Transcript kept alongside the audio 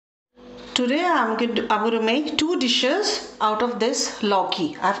Today I'm going to make two dishes out of this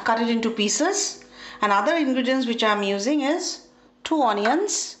Lauki. I've cut it into pieces, and other ingredients which I'm using is 2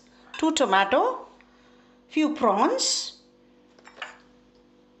 onions, 2 tomato, few prawns,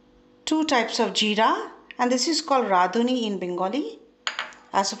 2 types of jeera, and this is called radhuni in Bengali,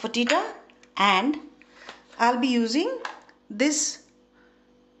 asafoetida, and I'll be using this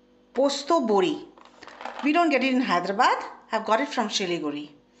posto bori. We don't get it in Hyderabad. I've got it from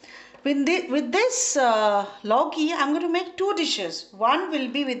Siliguri. With this Lauki, I'm going to make two dishes. One will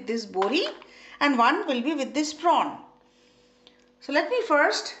be with this bori and one will be with this prawn. So let me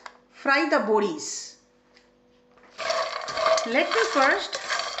first fry the boris.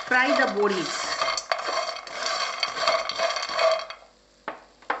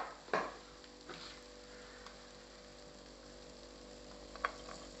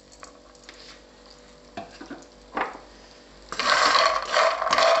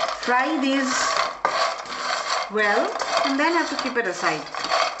 Fry these well and then have to keep it aside.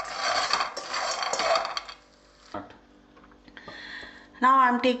 Now I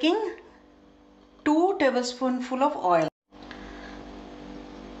am taking 2 tablespoonful of oil.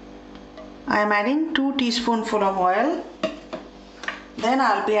 I am adding 2 teaspoonful of oil. Then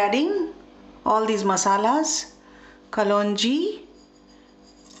I'll be adding all these masalas, kalonji,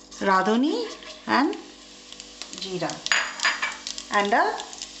 radhuni and jeera, and a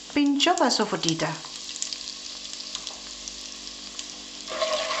pinch of asafoetida.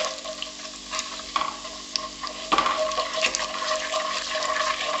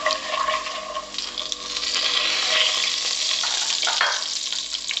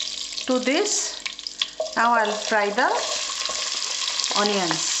 To this, now I'll fry the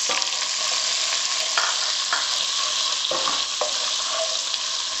onions.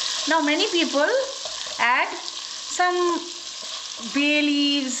 Now many people add some bay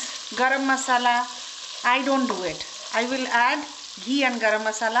leaves, garammasala. I don't do it. I will add ghee and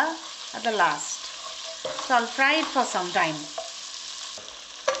garammasala at the last. So I'll fry it for some time.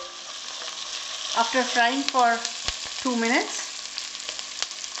 After frying for 2 minutes,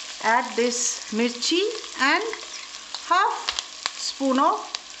 add this mirchi and half spoon of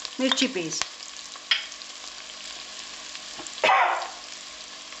mirchi paste.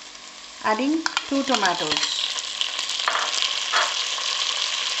 Adding 2 tomatoes.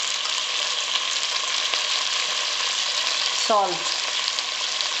 Salt.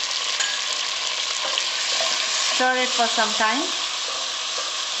 Stir it for some time.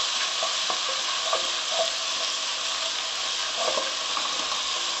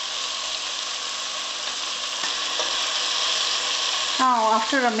 Now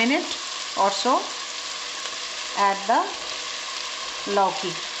after a minute or so, add the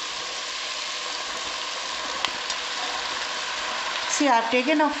Lauki. See, I have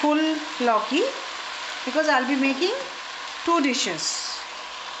taken a full Lauki because I'll be making 2 dishes.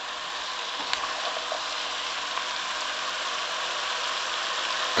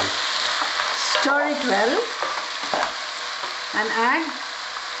 Stir it well and add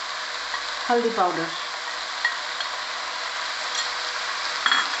haldi powder.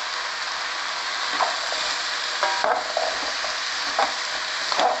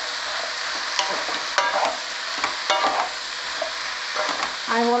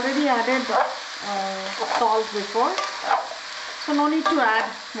 I've already added salt before, so no need to add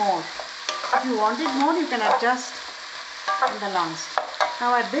more. If you want it more, you can adjust in the last.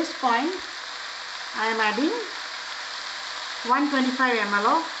 Now at this point, I am adding 125 ml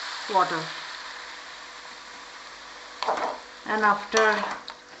of water, and after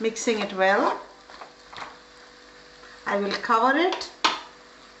mixing it well, I will cover it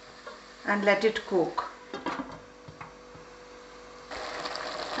and let it cook.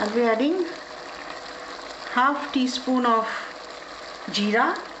 I'll be adding half teaspoon of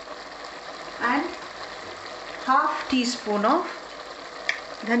jeera and half teaspoon of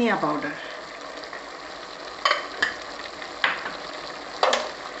dhania powder.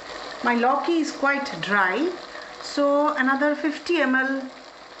 My Lauki is quite dry, so another 50 ml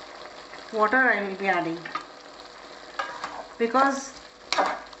water I will be adding, because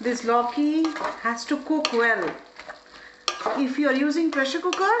this Lauki has to cook well. If you are using pressure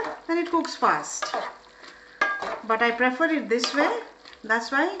cooker, then it cooks fast, but I prefer it this way.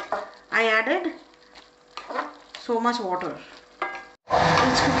 That's why I added so much water.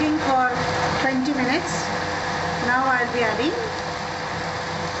 It's cooking for 20 minutes. Now I'll be adding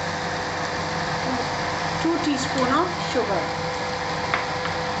 2 teaspoons of sugar,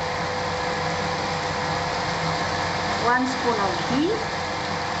 1 spoon of ghee,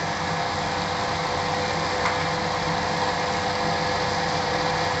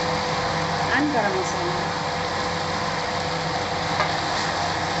 garam masala.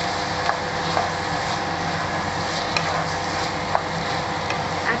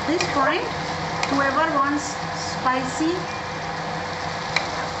 At this point, whoever wants spicy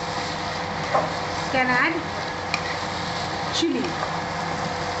can add chili.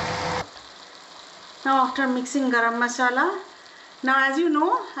 Now after mixing garam masala, now as you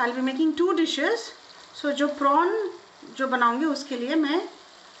know, I'll be making two dishes. So जो prawn जो बनाऊंगी उसके लिए मैं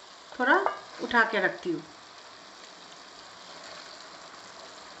थोड़ा उठा के रखती हूँ.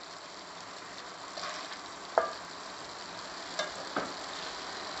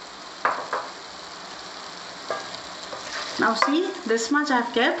 Now see, this much I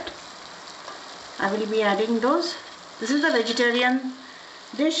have kept. I will be adding those. This is the vegetarian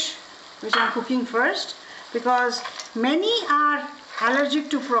dish which I am cooking first, because many are allergic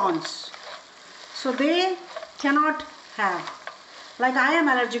to prawns, so they cannot have. Like I am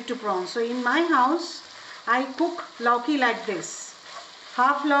allergic to prawns, so in my house I cook lauki like this.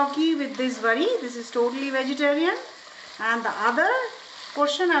 Half lauki with this vadi, this is totally vegetarian, and the other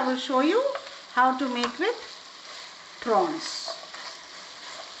portion I will show you how to make with prawns.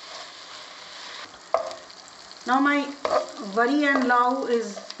 Now my vadi and lau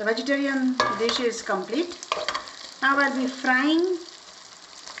is, the vegetarian dish is complete. Now I'll be frying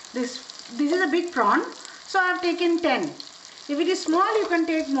this. This is a big prawn, so I have taken 10. If it is small, you can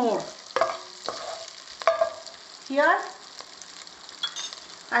take more. Here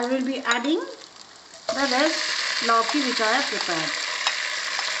I will be adding the rest lauki which I have prepared.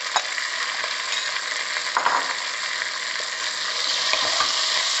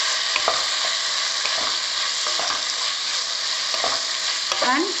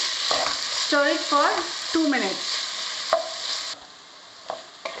 And stir it for 2 minutes.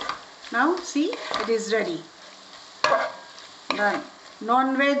 Now see, it is ready. The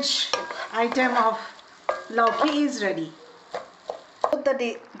non-veg item of Lauki is ready. Both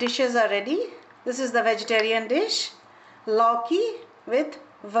the dishes are ready. This is the vegetarian dish, Lauki with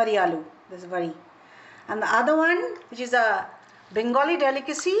vadi aloo. This is vadi. And the other one, which is a Bengali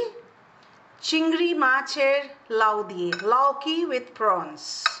delicacy, Chingri Macher Lau diye, Lauki with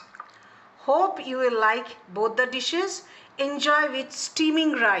prawns. Hope you will like both the dishes. Enjoy with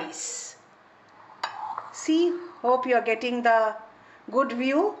steaming rice. See, hope you are getting the good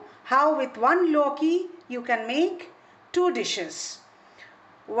view how with one lauki you can make two dishes.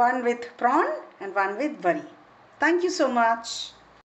 One with prawn and one with vadi. Thank you so much.